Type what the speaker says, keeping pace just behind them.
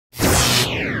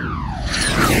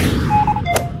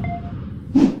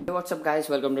Hey, what's up guys,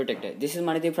 welcome to TECHDYE. This is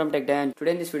Manideep from TECHDYE, and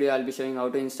today in this video I'll be showing how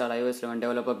to install iOS 11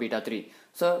 Developer Beta 3.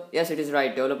 So yes, it is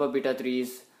right, Developer Beta 3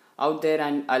 is out there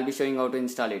and I'll be showing how to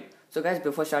install it. So guys,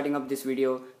 before starting up this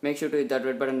video, make sure to hit that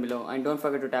red button below and don't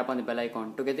forget to tap on the bell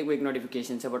icon to get the quick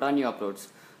notifications about our new uploads.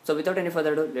 So without any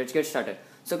further ado, let's get started.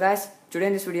 So guys, today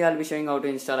in this video I'll be showing how to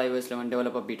install iOS 11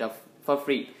 Developer Beta for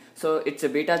free. So it's a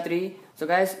beta 3. So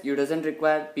guys, you doesn't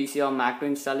require PC or Mac to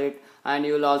install it, and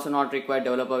you will also not require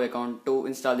developer account to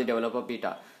install the developer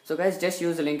beta. So guys, just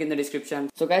use the link in the description.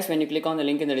 So guys, when you click on the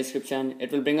link in the description,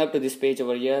 it will bring up to this page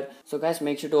over here. So guys,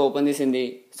 make sure to open this in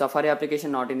the Safari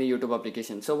application, not in the YouTube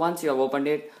application. So once you have opened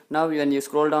it, now when you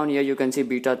scroll down here, you can see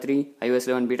beta 3, iOS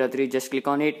 11 beta 3. Just click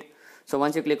on it. So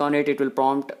once you click on it, it will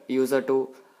prompt user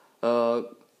to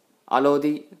allow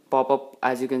the pop-up,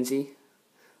 as you can see.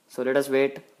 So let us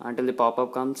wait until the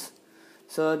pop-up comes.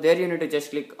 So there you need to just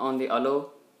click on the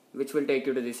allow, which will take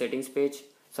you to the settings page.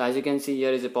 So as you can see,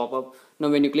 here is a pop-up. Now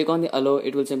when you click on the allow,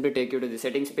 it will simply take you to the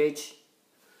settings page.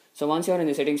 So once you are in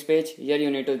the settings page, here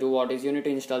you need to do what is, you need to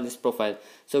install this profile.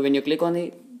 So when you click on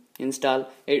the install,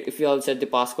 if you have set the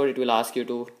password, it will ask you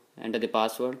to enter the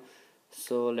password.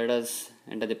 So let us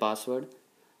enter the password,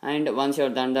 and once you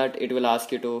have done that, it will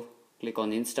ask you to click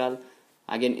on install,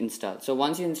 again install. So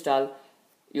once you install,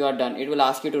 you are done. It will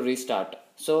ask you to restart.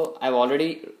 So I've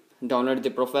already downloaded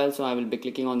the profile, so I will be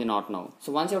clicking on the not now.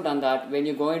 So once you've done that, when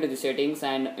you go into the settings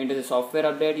and into the software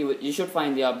update, you should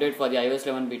find the update for the iOS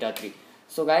 11 beta 3.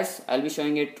 So guys, I'll be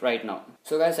showing it right now.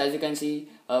 So guys, as you can see,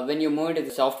 when you move into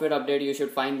the software update, you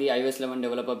should find the iOS 11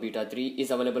 Developer Beta 3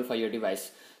 is available for your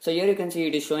device. So here you can see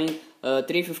it is showing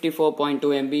 354.2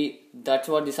 MB. That's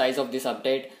what the size of this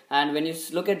update. And when you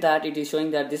look at that, it is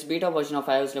showing that this beta version of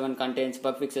iOS 11 contains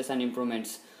bug fixes and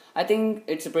improvements. I think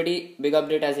it's a pretty big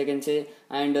update, as I can say,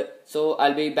 and so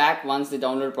I'll be back once the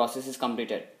download process is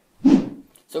completed.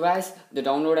 So guys, the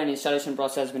download and installation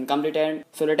process has been completed.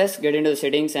 So let us get into the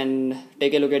settings and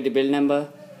take a look at the build number.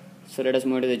 So let us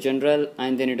move to the general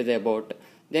and then into the about.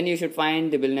 Then you should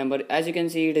find the build number. As you can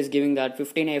see, it is giving that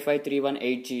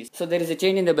 1585318G. So there is a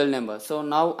change in the build number. So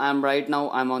now I'm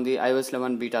on the iOS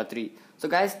 11 beta 3. So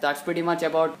guys, that's pretty much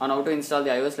about on how to install the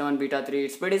iOS 11 beta 3.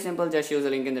 It's pretty simple, just use the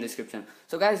link in the description.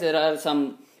 So guys, there are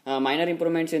some minor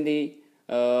improvements in the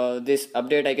this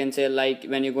update, I can say. Like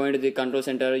when you go into the control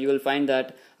center, you will find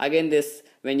that again this,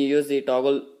 when you use the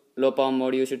toggle low power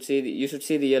mode, you should see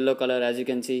the yellow color. As you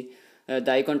can see,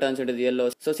 the icon turns into the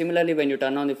yellow. So similarly, when you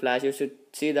turn on the flash, you should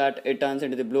see that it turns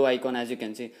into the blue icon, as you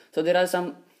can see. So there are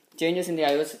some changes in the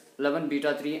iOS 11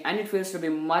 beta 3, and it feels to be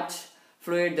much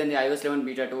fluid than the iOS 11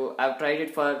 beta 2. I've tried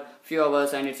it for few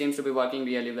hours and it seems to be working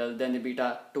really well than the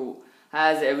beta 2,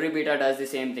 as every beta does the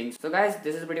same thing. So guys,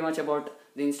 this is pretty much about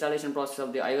the installation process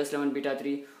of the iOS 11 beta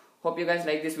 3. Hope you guys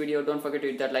like this video. Don't forget to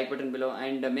hit that like button below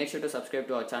and make sure to subscribe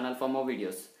to our channel for more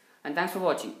videos. And thanks for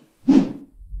watching.